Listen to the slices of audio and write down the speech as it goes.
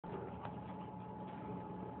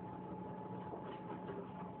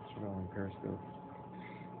No, on Periscope.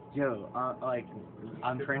 Yo, like,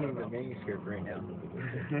 I'm printing the manuscript right now.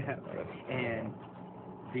 And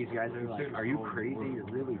these guys are like, are you crazy? You're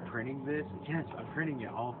really printing this? Yes, I'm printing it.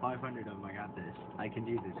 All 500 of them. I got this. I can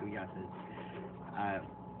do this. We got this.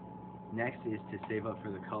 Next is to save up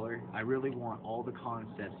for the color. I really want all the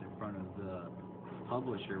concepts in front of the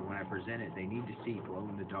publisher when I present it. They need to see glow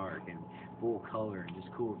in the dark and full color and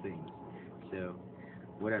just cool things. So,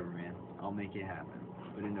 whatever, man. I'll make it happen.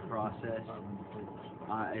 But in the process,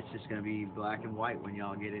 it's just going to be black and white when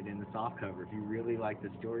y'all get it in the soft cover. If you really like the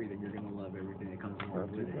story, then you're going to love everything that comes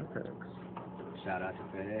along with it. FedEx. Shout out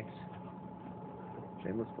to FedEx.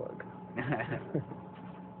 Shameless plug.